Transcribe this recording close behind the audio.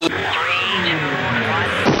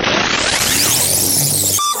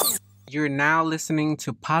You're now listening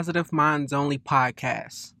to Positive Minds Only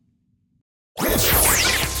Podcast.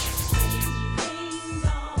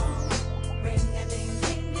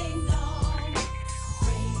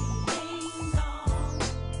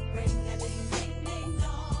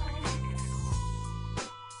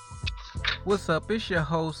 What's up? It's your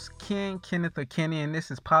host, Kenneth or Kenny, and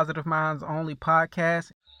this is Positive Minds Only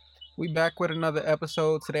Podcast. We back with another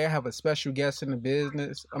episode. Today I have a special guest in the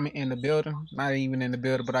building. Not even in the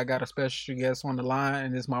building, but I got a special guest on the line,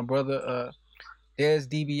 and it's my brother, Dez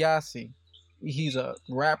DiBiase. He's a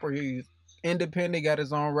rapper. He's independent, got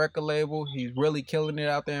his own record label. He's really killing it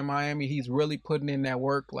out there in Miami. He's really putting in that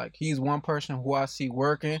work. Like, he's one person who I see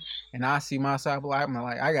working, and I see myself like,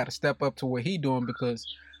 I got to step up to what he doing, because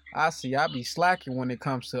I be slacking when it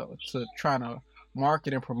comes to trying to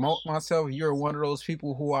market and promote myself. You're one of those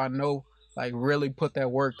people who I know like really put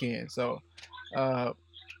that work in. So I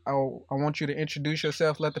want you to introduce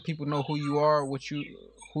yourself, let the people know who you are, where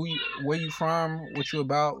you from, what you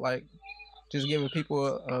about, like just giving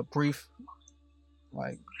people a brief,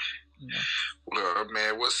 like, you know. Well,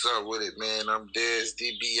 man, what's up with it, man? I'm Dez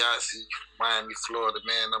DiBiase, Miami, Florida,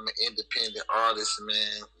 man. I'm an independent artist,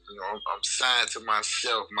 man. You know, I'm signed to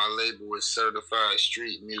myself. My label is Certified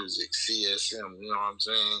Street Music, CSM. You know what I'm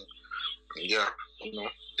saying? Yeah, you know,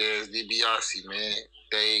 Dez DiBiase, man.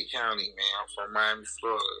 Dade County, man. I'm from Miami,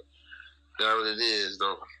 Florida. That's what it is,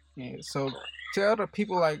 though. Yeah, so tell the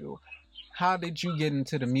people, like, how did you get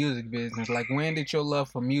into the music business? Like, when did your love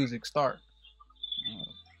for music start?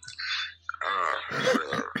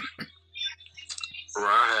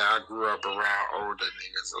 I grew up around older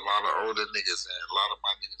niggas, a lot of older niggas, and a lot of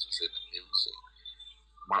my niggas was in the music.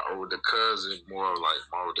 My older cousin, he was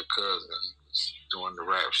doing the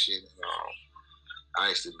rap shit. I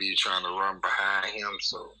used to be trying to run behind him,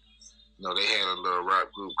 so, you know, they had a little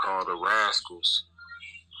rap group called the Rascals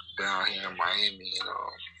down here in Miami,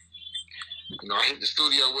 you know, I hit the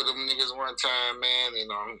studio with them niggas one time, man, and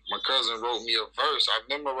my cousin wrote me a verse. I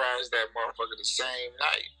memorized that motherfucker the same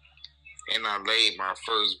night. And I laid my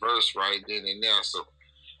first verse right then and there. So,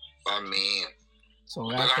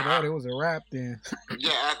 So after that, it was a rap then.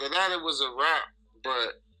 Yeah, after that, it was a rap.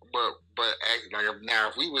 But like, now,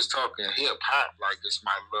 if we was talking hip hop, like, this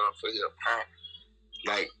my love for hip hop.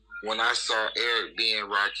 Like, when I saw Eric B. and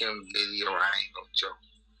Rakim video, I ain't no joke.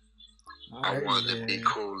 I wanted to be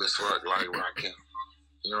cool as fuck like Rakim.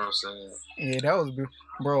 You know what I'm saying? Yeah, that was,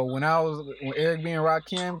 bro. When Eric B. and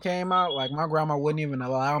Rakim came out, like, my grandma wouldn't even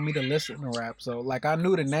allow me to listen to rap. So, like, I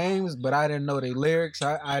knew the names, but I didn't know the lyrics.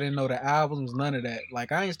 I didn't know the albums, none of that.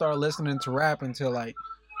 Like, I ain't started listening to rap until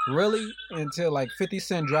 50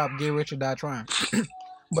 Cent dropped Get Rich or Die Trying.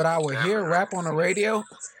 But I would hear rap on the radio.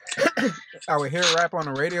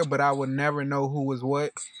 But I would never know who was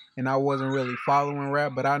what, and I wasn't really following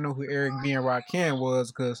rap. But I knew who Eric B. and Rakim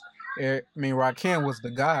was, because Rakim was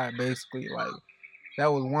the guy, basically. Like, that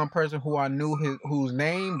was one person who I knew whose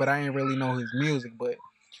name, but I didn't really know his music. But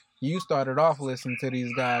you started off listening to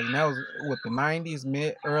these guys, and that was what, the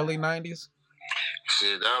 90s, early 90s?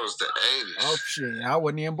 Shit, that was the 80s. Oh, shit. I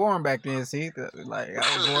wasn't even born back then, see? Like,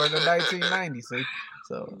 I was born in 1990, see?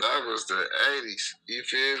 So that was the 80s, you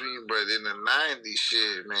feel me? But in the 90s,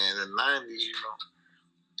 shit, man, the 90s, you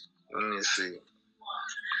know, let me see.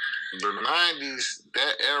 The 90s,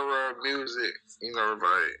 that era of music, you know,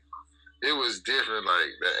 like, it was different.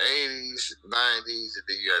 Like, the 80s, 90s, and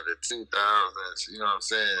then you had the 2000s, you know what I'm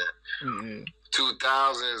saying? Mm-hmm.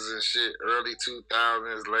 2000s and shit, early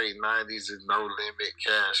 2000s, late 90s, and No Limit,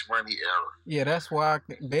 Cash Money era. Yeah, that's why I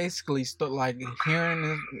basically hearing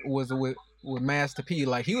it was with Master P.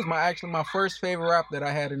 Like, he was my first favorite rap that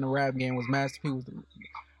I had in the rap game was Master P.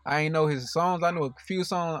 I ain't know his songs. I knew a few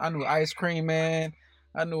songs. I knew Ice Cream Man.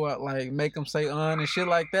 I knew like Make 'Em Say and shit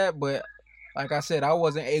like that. But like I said, I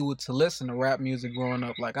wasn't able to listen to rap music growing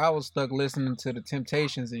up. Like, I was stuck listening to the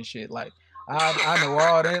Temptations and shit. Like, I know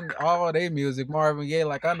all their music, Marvin Gaye.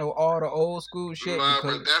 Like, I know all the old school shit.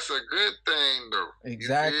 But that's a good thing, though.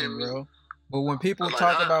 Exactly, bro. But when people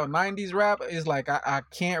talk about 90s rap, it's like I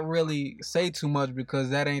can't really say too much, because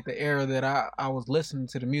that ain't the era that I was listening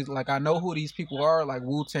to the music. Like, I know who these people are, like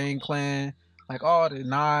Wu-Tang Clan, like all the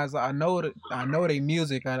Nas. I know their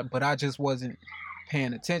music, but I just wasn't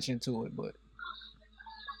paying attention to it. But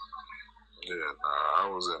yeah, I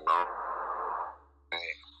was in no.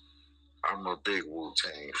 I'm a big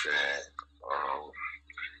Wu-Tang fan.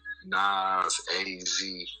 Nas, AZ,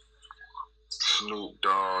 Snoop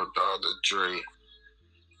Dogg, Dr. Dre.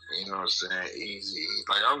 You know what I'm saying? Easy.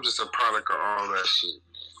 Like, I'm just a product of all that shit.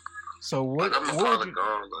 So what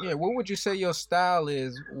would you say your style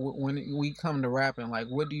is when we come to rapping? Like,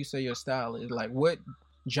 what do you say your style is? Like, what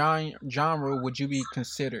genre would you be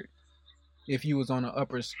considered if you was on an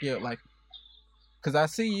upper scale? Like, cause I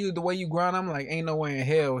see you the way you grind. I'm like, ain't no way in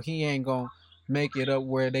hell he ain't gonna make it up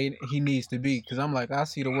where he needs to be. Cause I'm like, I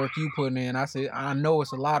see the work you putting in. I said, I know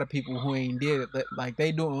it's a lot of people who ain't did it. Like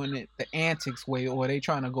they doing it the antics way, or they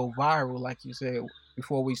trying to go viral, like you said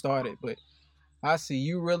before we started. But I see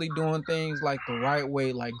you really doing things like the right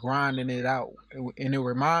way, like grinding it out, and it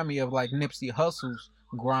remind me of like Nipsey Hussle's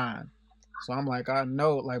grind. So I'm like, I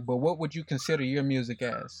know, like, but what would you consider your music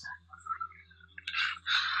as?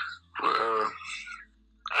 Well,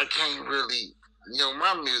 I can't really,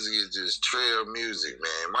 my music is just trail music,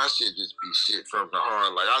 man. My shit just be shit from the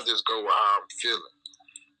heart. Like, I just go with how I'm feeling.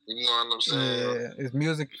 You know what I'm saying? Yeah, it's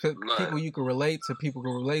music. Like, people you can relate to. People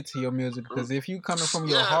can relate to your music because if you coming from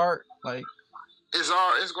your heart, like it's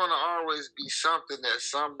gonna always be something that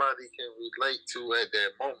somebody can relate to at that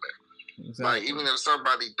moment. Exactly. Like even if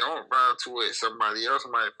somebody don't vibe to it, somebody else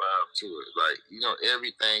might vibe to it. Like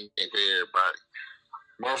everything ain't for everybody.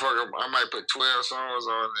 Motherfucker, I might put 12 songs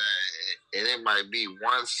on there, and it might be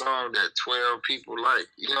one song that 12 people like.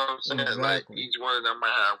 You know what I'm saying? Exactly. Like each one of them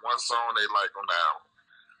might have one song they like on the album.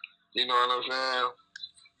 You know what I'm saying?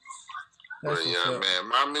 That's but yeah, man,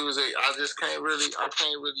 my music, I can't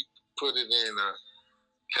really put it in a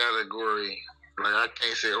category. Like I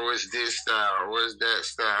can't say, oh, it's this style, or it's that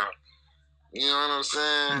style. You know what I'm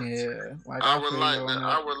saying? Yeah. Like I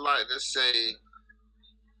would like to say,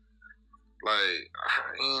 like,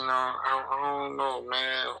 I don't know,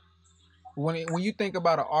 man. When you think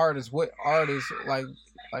about an artist, what artist like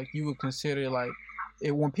you would consider like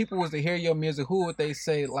when people was to hear your music, who would they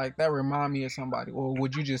say like that remind me of somebody, or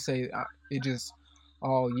would you just say it just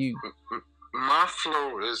all you? My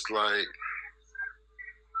flow is like,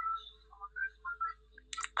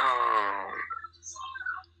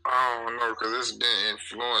 I don't know, because it's been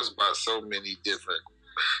influenced by so many different.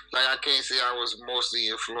 Like I can't say I was mostly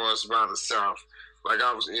influenced by the South. Like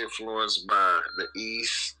I was influenced by the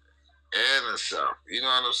East and the South. You know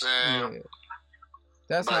what I'm saying? Yeah.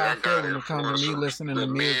 That's like how I feel when it comes to me listening to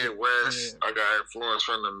music. Midwest. Yeah. I got influence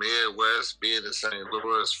from the Midwest, being in St.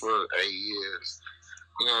 Louis for 8 years.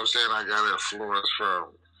 You know what I'm saying? I got influence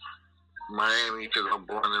from Miami because I'm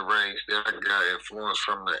born and raised there. I got influence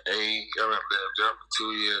from the A. I lived there for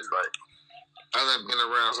 2 years. Like, I done been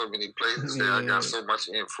around so many places there. I got so much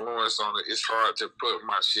influence on it. It's hard to put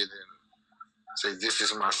my shit in. Say, this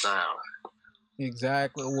is my sound.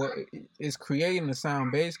 Exactly. Well, it's creating the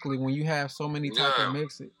sound basically when you have so many type of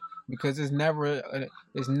mixes, because it's never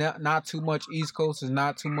it's not too much East Coast, it's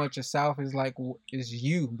not too much of South. It's like it's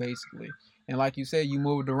you basically, and like you said, you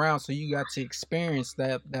moved around, so you got to experience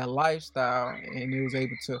that lifestyle, and it was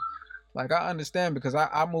able to, like, I understand because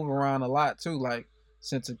I move around a lot too. Like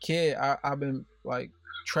since a kid, I've been like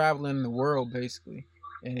traveling the world basically,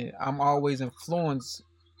 and I'm always influenced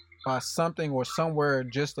by something or somewhere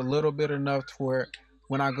just a little bit enough to where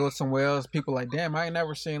when I go somewhere else, people like, damn, I ain't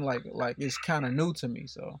never seen like it's kind of new to me.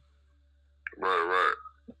 So, right.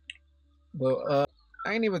 But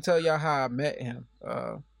I ain't even tell y'all how I met him.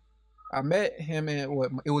 I met him it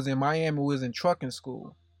was in Miami. We was in trucking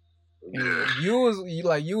school. And you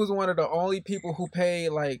was one of the only people who paid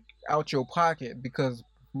like out your pocket because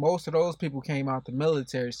most of those people came out the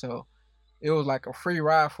military. So it was like a free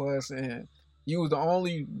ride for us, and you was the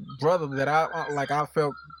only brother that I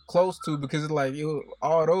felt close to because it's like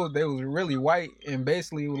all those they was really white and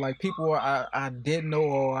basically like people I didn't know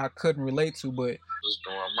or I couldn't relate to, but just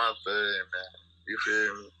doing my thing, man. You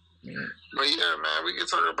feel me? Yeah. But yeah, man, we can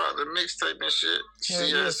talk about the mixtape and shit.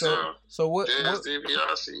 Yeah, so what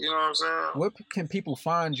DiBiase, you know what I'm saying? What can people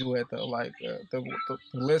find you at though? Like the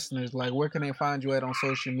listeners, like where can they find you at on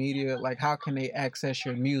social media? Like how can they access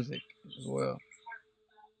your music as well?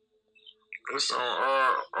 It's on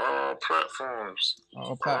all platforms.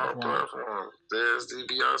 All platforms. There's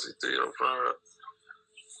DiBiase 305.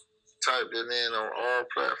 Type it in on all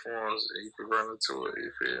platforms and you can run into it.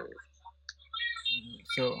 You feel me?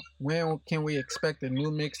 So when can we expect a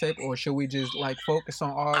new mixtape, or should we just like focus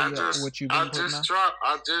on what you've been putting out?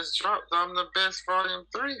 I just dropped I'm the Best Volume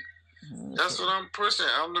 3. That's what I'm pushing.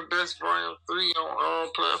 I'm the Best Volume 3 on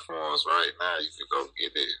all platforms right now. You can go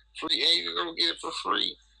get it free and you can go get it for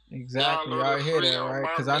free. Exactly, I hear that, right?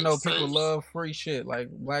 Because I know people love free shit. Like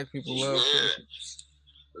black people love free shit.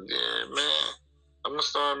 Yeah, man. I'm gonna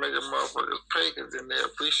start making motherfuckers pay because then they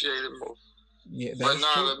appreciate it more. Yeah,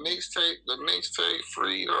 that's true. The mixtape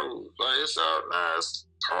free though. Like it's out now. It's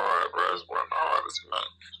hard, bro. It's one of the hardest, man.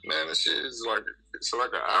 Man, this shit is like it's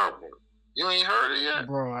like an album. You ain't heard it yet?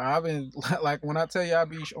 Bro, I've been like when I tell you I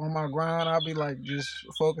be on my grind, I'll be like just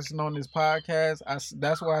focusing on this podcast.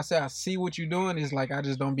 That's why I say I see what you're doing. Is like I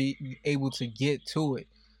just don't be able to get to it.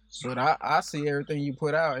 But I see everything you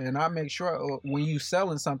put out, and I make sure when you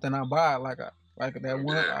selling something, I buy it. Like that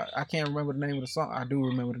one. Yeah. I can't remember the name of the song. I do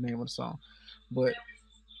remember the name of the song, but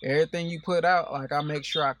everything you put out, like I make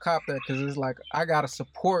sure I cop that because it's like I gotta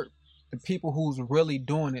support the people who's really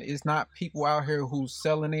doing it. It's not people out here who's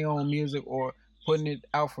selling their own music or putting it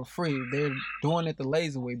out for free. They're doing it the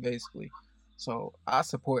lazy way, basically. So I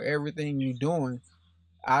support everything you're doing.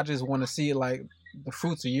 I just want to see it like the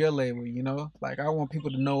fruits of your labor, you know? Like I want people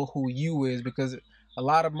to know who you is because a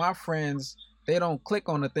lot of my friends they don't click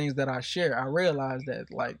on the things that I share. I realize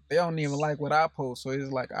that like they don't even like what I post. So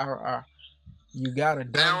it's like our you gotta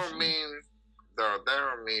That don't mean, dog, that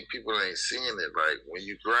don't mean people ain't seeing it. Like when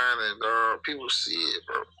you grinding, dog, people see it,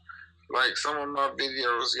 bro. Like some of my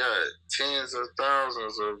videos got tens of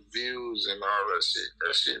thousands of views and all that shit.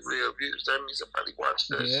 That shit real views. That means somebody watched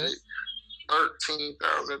that shit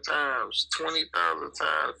 13,000 times, 20,000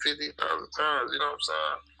 times, 50,000 times. You know what I'm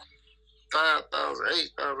saying? 5,000,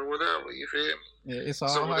 8,000, whatever. You feel me? Yeah, it's all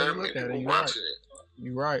so how you look at it. You're right.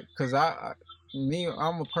 You're right. Cause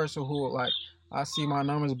I'm a person who like I see my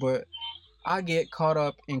numbers, but I get caught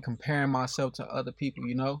up in comparing myself to other people.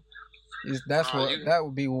 You know, that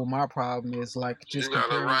would be what my problem is. Like just you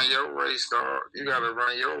gotta run your race, dog. You gotta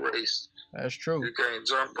run your race. That's true. You can't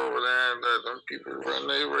jump over there and let them people run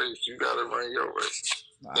their race. You gotta run your race.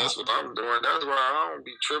 That's what I'm doing. That's why I don't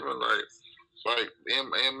be tripping. Like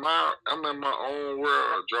I'm in my own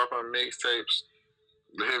world, dropping mixtapes,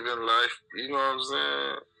 living life. You know what I'm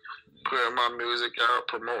saying? Putting my music out,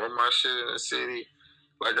 promoting my shit in the city.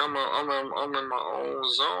 Like I'm in my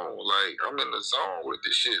own zone. Like I'm in the zone with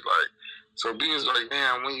this shit. Like so, people's like,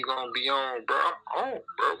 damn, when you gonna be on, bro? I'm on,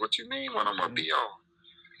 bro. What you mean when I'm gonna be on?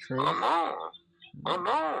 True. I'm on.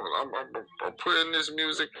 I'm putting this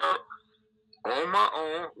music out on my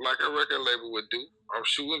own, like a record label would do. I'm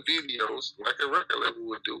shooting videos like a record label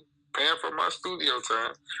would do. Paying for my studio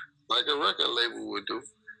time like a record label would do.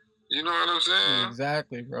 You know what I'm saying?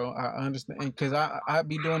 Exactly, bro. I understand because I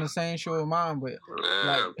be doing the same show with mine, but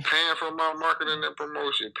like paying for my marketing and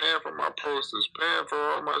promotion, paying for my posters, paying for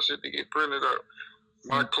all my shit to get printed up,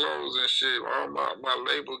 my clothes and shit, all my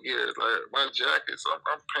label gears, like my jackets.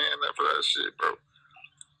 I'm paying that for that shit, bro.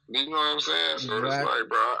 You know what I'm saying? So exactly. It's like,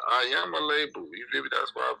 bro, I am a label. You feel me?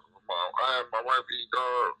 That's why I have my wife,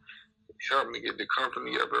 dog, helped me get the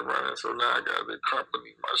company up and running. So now I got the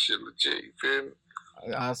company. My shit legit. You feel me?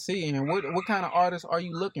 I see. And what kind of artists are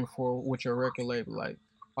you looking for with your record label? Like,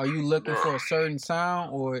 are you looking for a certain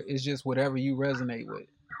sound, or is just whatever you resonate with?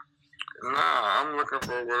 Nah, I'm looking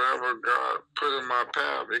for whatever God put in my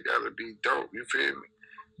path. It got to be dope. You feel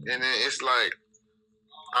me? And then it's like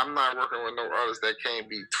I'm not working with no artists that can't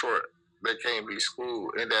be taught, that can't be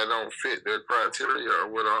schooled, and that don't fit their criteria or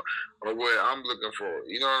what I'm looking for.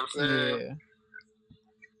 You know what I'm saying? Yeah.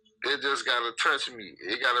 It just gotta touch me.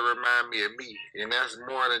 It gotta remind me of me, and that's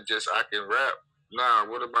more than just I can rap. Nah,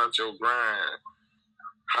 what about your grind?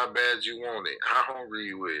 How bad you want it? How hungry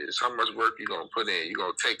you is? How much work you gonna put in? You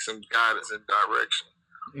gonna take some guidance and direction.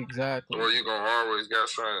 Exactly. Or you gonna always got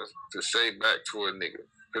something to say back to a nigga.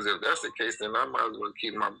 Because if that's the case, then I might as well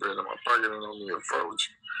keep my bread in my pocket and don't even fuck with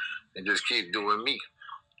you, and just keep doing me.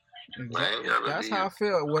 Exactly. That's how I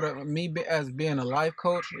feel. Me as being a life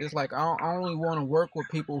coach, it's like I only want to work with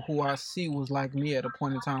people who I see was like me at a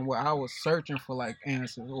point in time where I was searching for like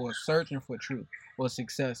answers or searching for truth or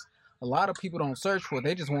success. A lot of people don't search for it.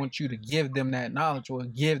 They just want you to give them that knowledge or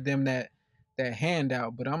give them that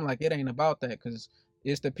handout. But I'm like, it ain't about that because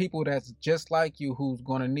it's the people that's just like you who's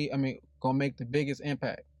gonna make the biggest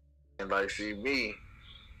impact. And like, see me,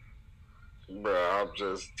 bro, I'm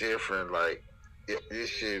just different. Like, this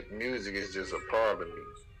shit, music is just a part of me.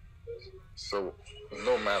 So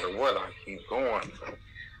no matter what, I keep going.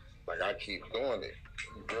 Like, I keep doing it.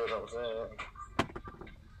 You know what I'm saying?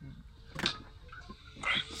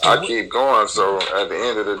 I keep going. So at the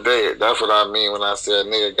end of the day, that's what I mean when I said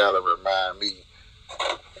nigga gotta remind me.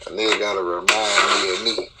 A nigga gotta remind me of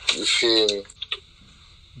me. You feel me?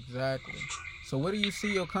 Exactly. So where do you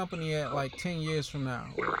see your company at like 10 years from now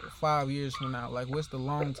or 5 years from now? Like what's the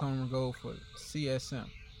long-term goal for CSM?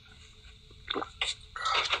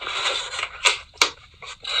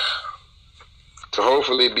 To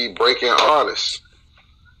hopefully be breaking artists.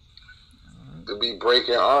 To be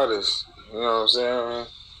breaking artists. You know what I'm saying?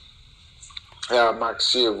 Have my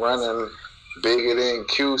shit running bigger than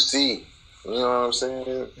QC. You know what I'm saying?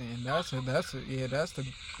 And that's what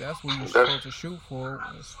you're supposed to shoot for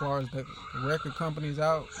as far as the record companies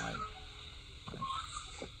out. Like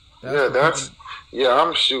That's for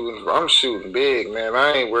people. I'm shooting big, man.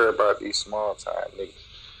 I ain't worried about these small time niggas.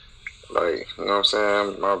 Like, you know what I'm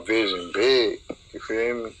saying? My vision big. You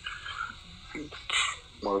feel me?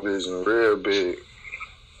 My vision real big.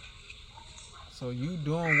 So you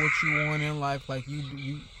doing what you want in life, like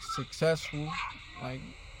you successful, like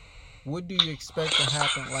what do you expect to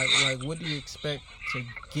happen? Like what do you expect to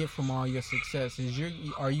get from all your success?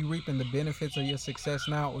 Are you reaping the benefits of your success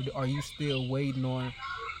now, or are you still waiting on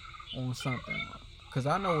something? Because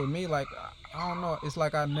I know with me, like I don't know, it's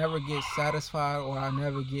like I never get satisfied or I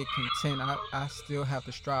never get content. I still have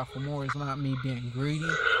to strive for more. It's not me being greedy,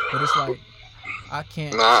 but it's like I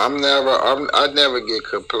can't. Nah, I never get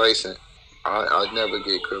complacent. I never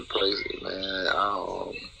get complacent, man.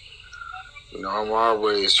 I'm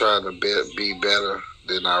always trying to be better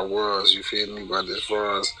than I was. You feel me? But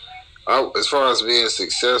as far as being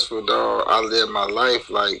successful, dog, I live my life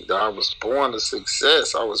like I was born to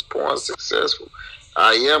success. I was born successful.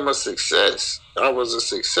 I am a success. I was a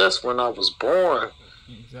success when I was born.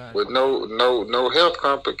 Exactly. With no health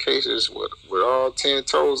complications. With all 10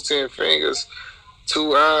 toes, 10 fingers,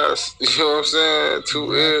 2 eyes. You know what I'm saying?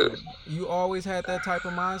 2 Exactly. ears. You always had that type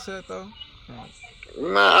of mindset though? Like,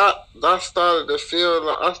 Nah, I started to feel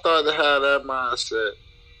like I started to have that mindset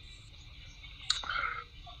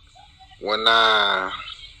when I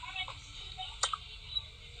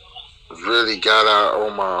really got out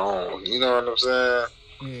on my own. You know what I'm saying?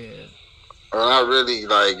 yeah. When I really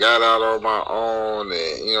like got out on my own,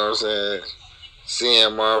 and you know what I'm saying, seeing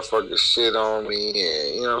motherfuckers shit on me,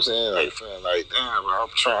 and you know what I'm saying, like feeling like, damn, bro,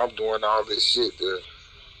 I'm doing all this shit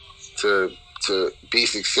to to be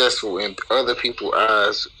successful in other people's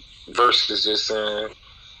eyes versus just saying,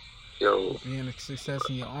 yo, Being a success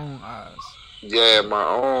in your own eyes. yeah, my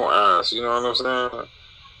own eyes. You know what I'm saying?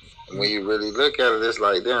 When Yeah. you really look at it, it's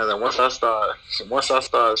like, damn. And once I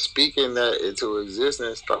start speaking that into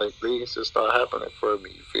existence, like things just start happening for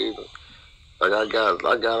me. You feel me? Like I got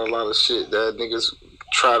a lot of shit that niggas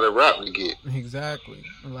try to rap to get. Exactly.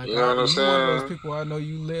 Like You know what I'm you one of those saying? people I know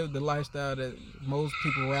you live the lifestyle that most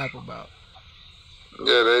people rap about.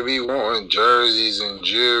 Yeah, they be wanting jerseys and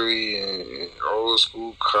jewelry and old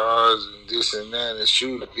school cars and this and that and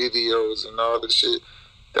shooting videos and all this shit.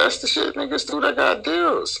 That's the shit niggas do that got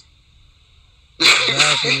deals.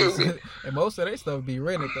 Exactly. Feel me? And most of their stuff be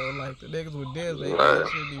rented though. Like the niggas with deals, they Like,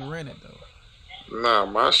 should be rented though. nah,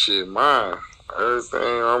 my shit mine. Everything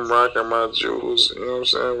I'm rocking my jewels, you know what I'm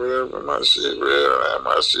saying? Whatever, my shit real, man,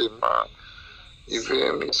 my shit mine. You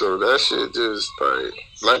feel me? So that shit just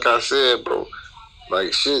like I said, bro,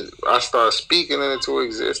 like shit, I start speaking it into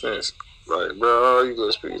existence. Like, bro, all you go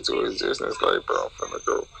speak into existence, like, bro, I'm finna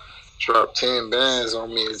go drop 10 bands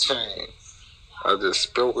on me a chain. I just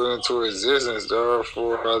spoke it into existence, dog.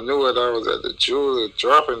 Before I knew it, I was at the jeweler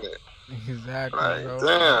dropping it. Exactly, Like, bro.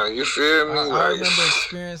 Like damn, you feel me? I Like, remember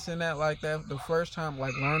experiencing that like that the first time,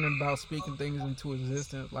 like learning about speaking things into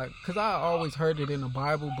existence. Like, cause I always heard it in the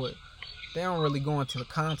Bible, but they don't really go into the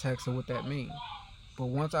context of what that means. But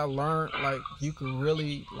once I learned, like, you could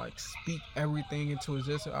really like speak everything into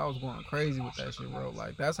existence, I was going crazy with that shit, bro.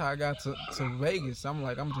 Like, that's how I got to Vegas. I'm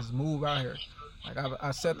like, I'm just move out here. Like, I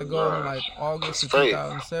set the goal in nah, like August it's of fake.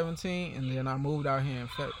 2017, and then I moved out here in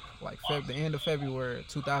the end of February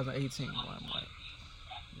 2018. I'm like,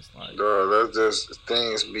 it's like, Dog, that's just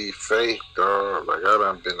things be fake, dog. Like I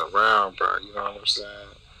done been around, bro. You know what I'm saying?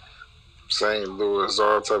 St. Louis,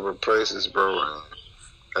 all type of places, bro. And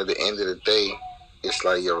at the end of the day, it's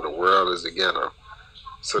like, yo, the world is the ghetto.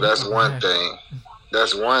 So that's one exactly, thing.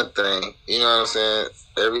 That's one thing. You know what I'm saying?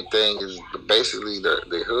 Everything is basically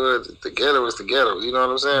the hood. The ghetto is the ghetto. You know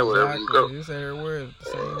what I'm saying? Wherever you exactly. go, It's everywhere the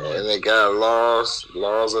same way. and they got laws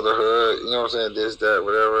of the hood. You know what I'm saying? This, that,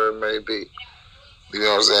 whatever it may be. You know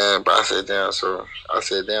what I'm saying? But I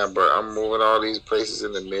said, damn, bro, I'm moving all these places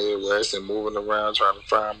in the Midwest and moving around trying to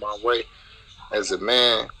find my way. As a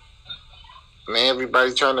man,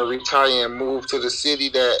 everybody trying to retire and move to the city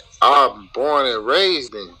that I'm born and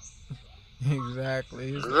raised in.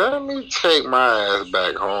 Exactly. It's like, Let me take my ass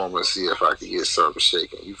back home and see if I can get something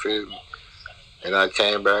shaking. You feel me? And I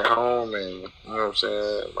came back home and, you know what I'm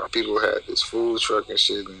saying? My people had this food truck and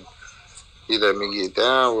shit, and he let me get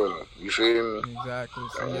down with him. You feel me? exactly.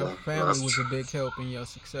 So your family That's was a big help in your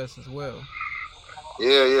success as well.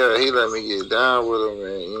 Yeah, he let me get down with him,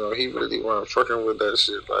 and he really wasn't fucking with that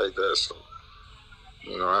shit like that. So,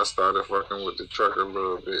 I started fucking with the truck a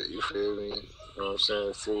little bit. You feel me? You know what I'm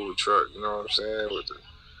saying? Food truck. You know what I'm saying? With the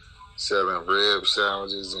selling rib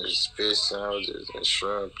sandwiches and fish sandwiches and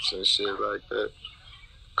shrimps and shit like that.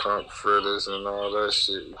 Conch fritters and all that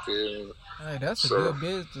shit. You feel me? Hey, that's a So good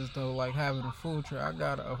business though. Like having a food truck. I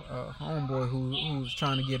got a homeboy who's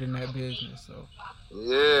trying to get in that business. So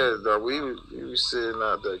yeah, though, we was sitting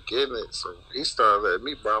out there getting it. So he started letting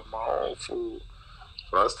me buy my own food.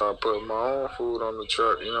 So I started putting my own food on the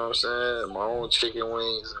truck. You know what I'm saying? My own chicken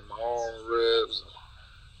wings and my own ribs.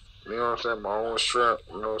 You know what I'm saying? My own shrimp.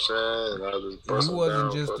 You know what I'm saying? And I just bust you them wasn't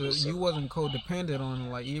down, just fucking you simple. wasn't codependent on it.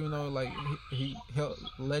 Like even though like he helped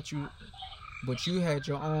let you, but you had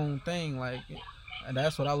your own thing. Like and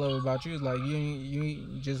that's what I love about you. Is like you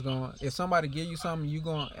ain't just gonna if somebody give you something, you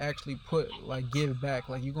gonna actually put like give back.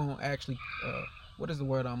 Like you gonna actually what is the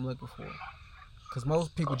word I'm looking for? Cause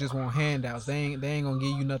most people just want handouts. They ain't gonna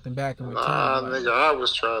give you nothing back in return. Nah, Like nigga, I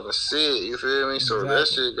was trying to see it. You feel me? So that exactly.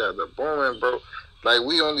 shit got the booming, bro. Like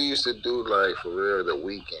we only used to do like for real the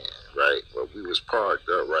weekend, right? But we was parked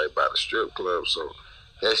up right by the strip club, so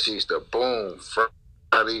that shit used to boom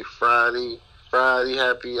Friday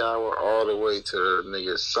happy hour all the way to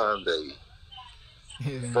nigga Sunday,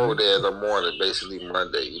 And 4 days in the morning, basically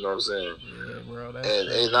Monday. You know what I'm saying? yeah, bro, that's And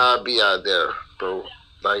crazy. I'll be out there, bro.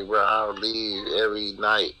 Like, bro, I'll leave every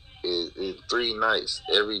night. In 3 nights,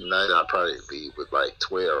 every night I'll probably leave with like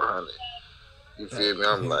 1,200. You That feel me?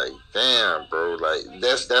 I'm like, damn, bro. Like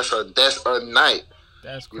that's a night.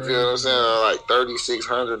 that's You feel what I'm crazy, bro. saying? Like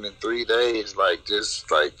 3,600 in 3 days. Like just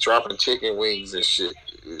like dropping chicken wings and shit,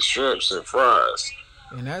 and shrimps and fries.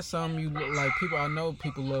 And that's something you like. People I know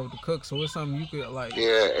people love to cook, so it's something you could like.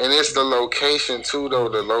 Yeah, and it's the location too, though.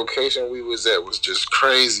 The location we was at was just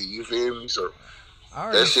crazy. You feel me? So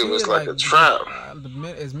I that already shit see was it like like a because trap.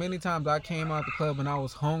 as many times I came out the club and I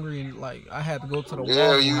was hungry and like I had to go to the Yeah,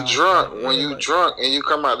 Waffle you House. drunk. Like When yeah, you like drunk and you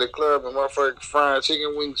come out the club and motherfucking frying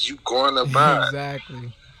chicken wings, you going to buy it.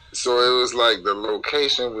 exactly. So it was like the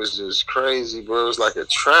location was just crazy, bro. It was like a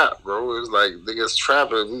trap, bro. It was like niggas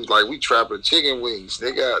trapping. We was like we trapping chicken wings.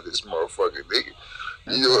 They got this motherfucker, nigga. You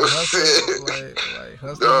That's know what that I'm hustler, saying? like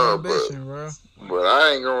hustler's Dog, ambition, bro. Like but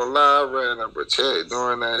I ain't gonna lie, I ran up a check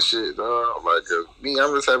doing that shit, dog. Like me,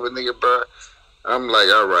 I'm the type of nigga, bro. I'm like,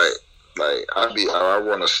 all right, like I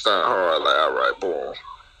want to stunt hard. Like, all right, boom.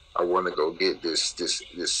 I want to go get this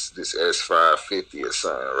S550 or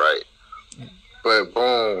something, right? But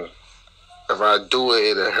boom, if I do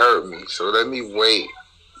it, it'll hurt me. So let me wait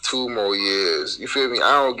 2 more years. You feel me?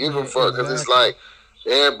 I don't give a yeah, fuck because it's exactly. like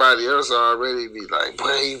everybody else already be like,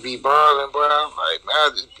 boy, you be balling, bro. I'm like, man, I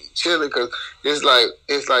just be chilling because it's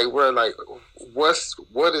like, bro, like,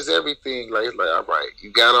 what is everything? Like, it's like, all right,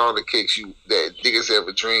 you got all the kicks you that niggas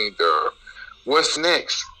ever dreamed of. What's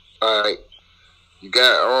next? All right, you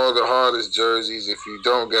got all the hardest jerseys. If you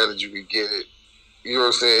don't got it, you can get it. You know what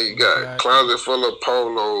I'm saying? You got a Exactly. closet full of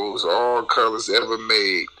polos, all colors ever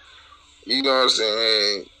made. You know what I'm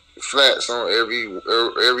saying? Flats on every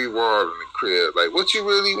wall in the crib. Like, what you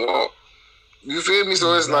really want? You feel me?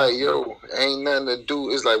 So it's like, Exactly. yo, ain't nothing to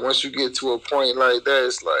do. It's like once you get to a point like that,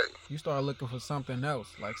 it's like You start looking for something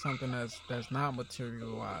else, like something that's not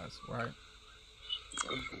materialized, right?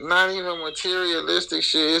 not even materialistic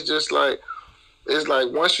shit. It's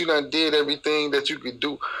like once you done did everything that you could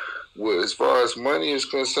do, with as far as money is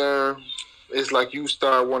concerned, it's like you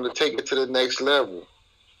start wanting to take it to the next level.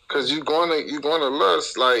 Cause you're gonna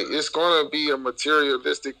lust, like it's gonna be a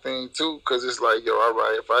materialistic thing too. Cause it's like, yo, all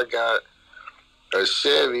right, if I got a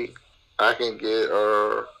Chevy, I can get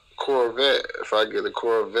a Corvette. If I get a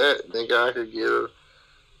Corvette, nigga, I could get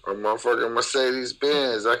a motherfucking Mercedes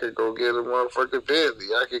Benz. I could go get a motherfucking Bentley.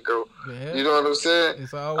 I could go, Yeah, you know what I'm saying?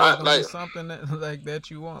 it's always I gonna be like, something that like that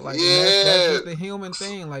you want, like, and that's yeah. just the human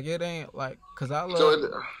thing. Like it ain't like, cause I So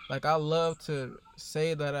love, like I love to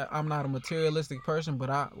say that I'm not a materialistic person, but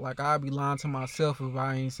I'd be lying to myself if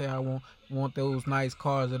I ain't say I want those nice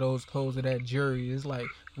cars or those clothes or that jewelry. It's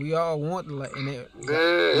like we all want like, and like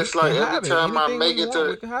yeah, we it's can like every have it. time I Anything we make it want, to,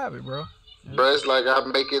 we can have it, bro. Yeah. but it's like I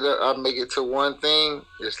make it to one thing.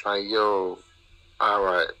 It's like, yo, all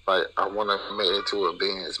right, like I want to make it to a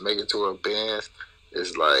Benz. Make it to a Benz.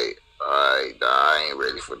 It's like, all right, nah, I ain't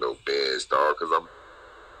ready for no Benz, dog, because I'm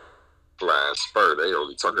flying spur. They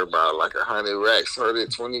only talking about like 100 racks,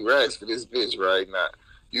 120 racks for this bitch right now.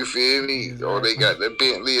 You feel me? Or they Exactly. got the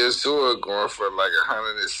Bentley Azure going for like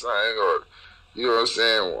 100 and something, or you know what I'm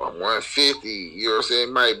saying, 150. You know what I'm saying?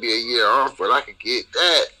 It might be a year off, but I could get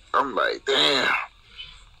that. I'm like, damn.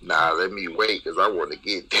 Nah, let me wait because I want to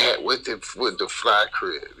get that with the fly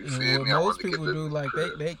crib. You And feel what me? I most want to get people the do, new like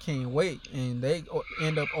crib. they can't wait, and they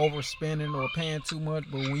end up overspending or paying too much.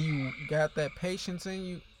 But when you got that patience in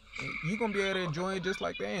you, you gonna be able to enjoy it just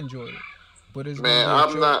like they enjoyed it. But it's gonna Man, be a I'm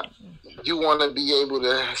choice. not. You want to be able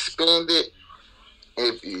to spend it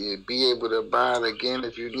if you be able to buy it again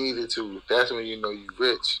if you needed to, that's when you know you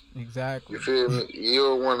rich. Exactly. You feel me? You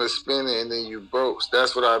don't want to spend it and then you broke.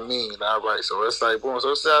 That's what I mean. All right. So it's like, boom.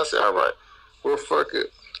 So I said, all right. Well, fuck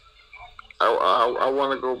it. I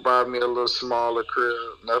want to go buy me a little smaller crib.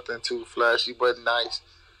 Nothing too flashy, but nice.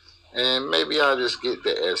 And maybe I'll just get the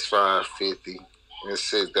S550 and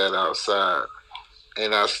sit that outside.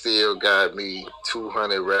 And I still got me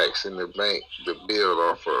 200 racks in the bank to build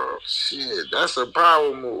off of. Shit, that's a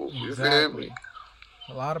power move. You feel me? Exactly.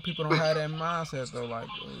 A lot of people don't have that mindset though. Like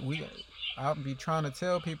I'll be trying to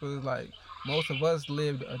tell people is like most of us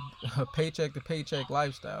lived a paycheck to paycheck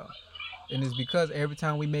lifestyle, and it's because every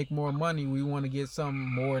time we make more money, we want to get something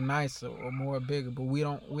more nicer or more bigger, but we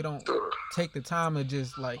don't take the time to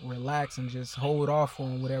just like relax and just hold off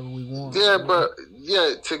on whatever we want. Yeah, but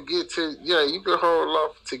you can hold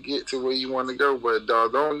off to get to where you want to go, but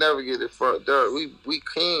dog, don't never get it fucked up. We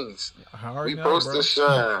kings. We supposed to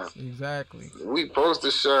shine. Exactly. We supposed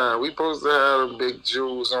to shine. We supposed to have them big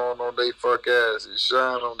jewels on they fuck ass and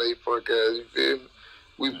shine on they fuck ass. You feel me?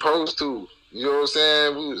 We supposed to. You know what I'm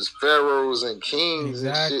saying? We was pharaohs and kings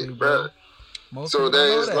and shit, bro. Most people don't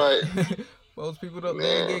know that. Like, most people don't.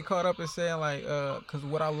 They get caught up in saying like, cause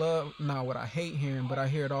what I hate hearing, but I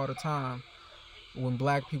hear it all the time. When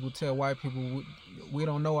black people tell white people we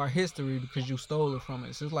don't know our history because you stole it from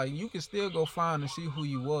us. It's like you can still go find and see who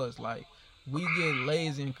you was. Like we get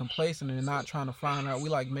lazy and complacent and not trying to find out. We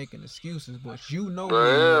like making excuses, but you know. But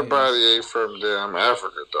everybody ain't from damn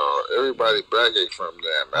Africa, dog. Everybody black ain't from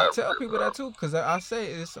damn Africa. I tell people that too, because I say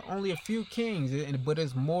it's only a few kings, but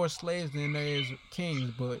it's more slaves than there is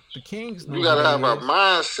kings. But the kings, you gotta have a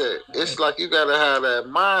mindset. It's like you gotta have that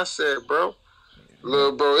mindset, bro.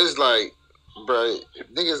 Little bro, it's like, bro,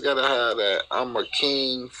 niggas gotta have that. I'm a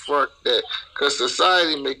king. Fuck that, cause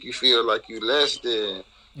society make you feel like you less than.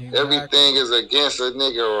 Exactly. Everything is against a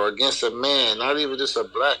nigga or against a man. Not even just a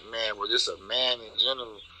black man, but just a man in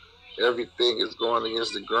general. Everything is going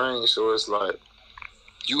against the grain. So it's like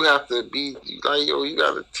you have to be like, yo, you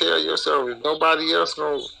gotta tell yourself if nobody else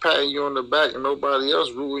gonna pat you on the back and nobody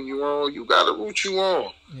else rooting you on, you gotta root you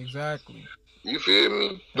on. Exactly. You feel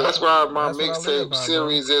me? That's why my mixtape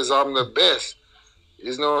series is I'm the best.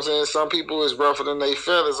 You know what I'm saying? Some people is rougher than they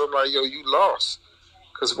feathers. I'm like, yo, you lost.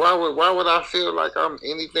 Cause why would I feel like I'm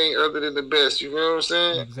anything other than the best? You know what I'm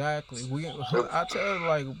saying? Exactly. I tell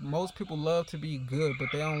like most people love to be good, but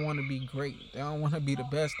they don't want to be great. They don't want to be the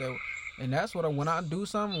best. And that's what when I do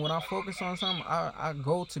something, when I focus on something, I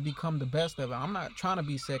go to become the best of it. I'm not trying to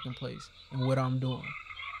be second place in what I'm doing.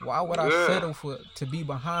 Why would I settle to be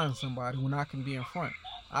behind somebody when I can be in front?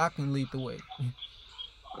 I can lead the way.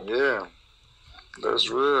 Yeah,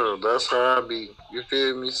 that's real. That's how I be. You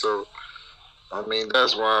feel me? So. I mean,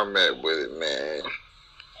 that's where I'm at with it, man.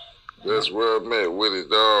 That's where I'm at with it,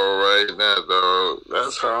 dog, right now, dog.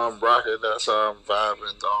 That's how I'm rocking. That's how I'm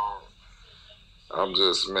vibing, dog. I'm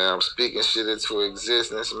just, man, I'm speaking shit into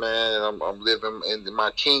existence, man. I'm living in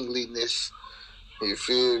my kingliness. You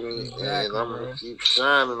feel me? Exactly, and I'm going to keep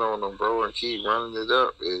shining on them, bro, and keep running it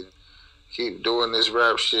up and keep doing this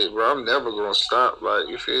rap shit, bro. I'm never going to stop. Like,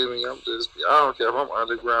 you feel me? I don't care if I'm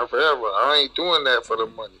underground forever. I ain't doing that for the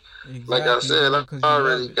money. Exactly, like I said, I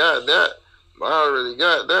already got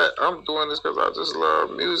that. I'm doing this because I just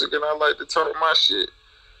love music and I like to talk my shit.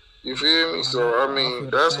 You feel me? So, I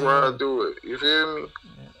mean, that's why I do it. You feel me?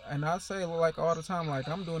 And I say, like, all the time, like,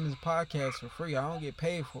 I'm doing this podcast for free. I don't get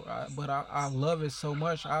paid for it. But I love it so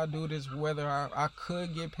much. I do this whether I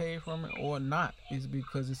could get paid from it or not. It's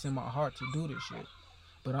because it's in my heart to do this shit.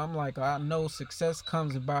 But I'm like, I know success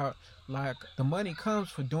comes about, like, the money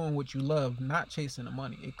comes for doing what you love, not chasing the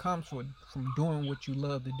money. It comes from doing what you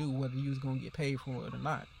love to do, whether you're going to get paid for it or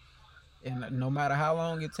not. And no matter how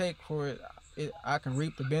long it takes for it, I can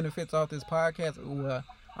reap the benefits off this podcast. Well,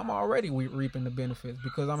 I'm already reaping the benefits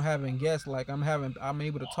because I'm having guests. Like, I'm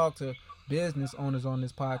able to talk to business owners on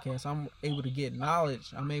this podcast. I'm able to get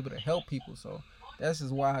knowledge. I'm able to help people. So this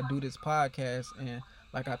is why I do this podcast. And,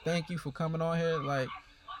 like, I thank you for coming on here. Like,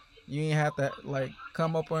 you ain't have to like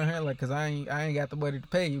come up on here like, cause I ain't got the money to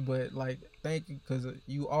pay you, but like thank you, cause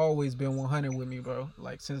you always been 100 with me, bro.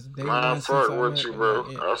 Like since day one. I fuck with you, bro.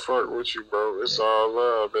 I fuck with you, bro. It's all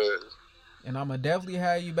love, man. And I'ma definitely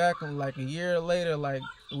have you back in like a year later. Like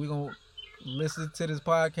we gonna listen to this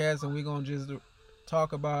podcast and we gonna just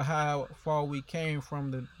talk about how far we came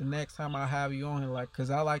from the next time I have you on here, like, cause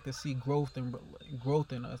I like to see growth in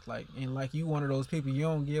us, like, and like you one of those people, you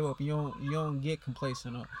don't give up, you don't get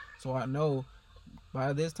complacent on. So I know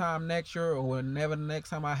by this time next year or whenever the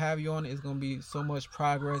next time I have you on, it's gonna be so much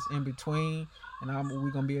progress in between, and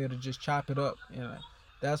we're gonna be able to just chop it up,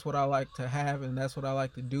 that's what I like to have, and that's what I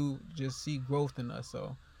like to do. Just see growth in us.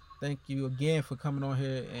 So, thank you again for coming on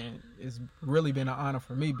here, and it's really been an honor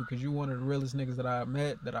for me because you're one of the realest niggas that I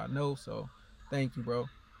met, that I know. So, thank you, bro.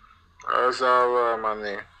 That's all right, my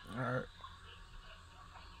nigga. All right.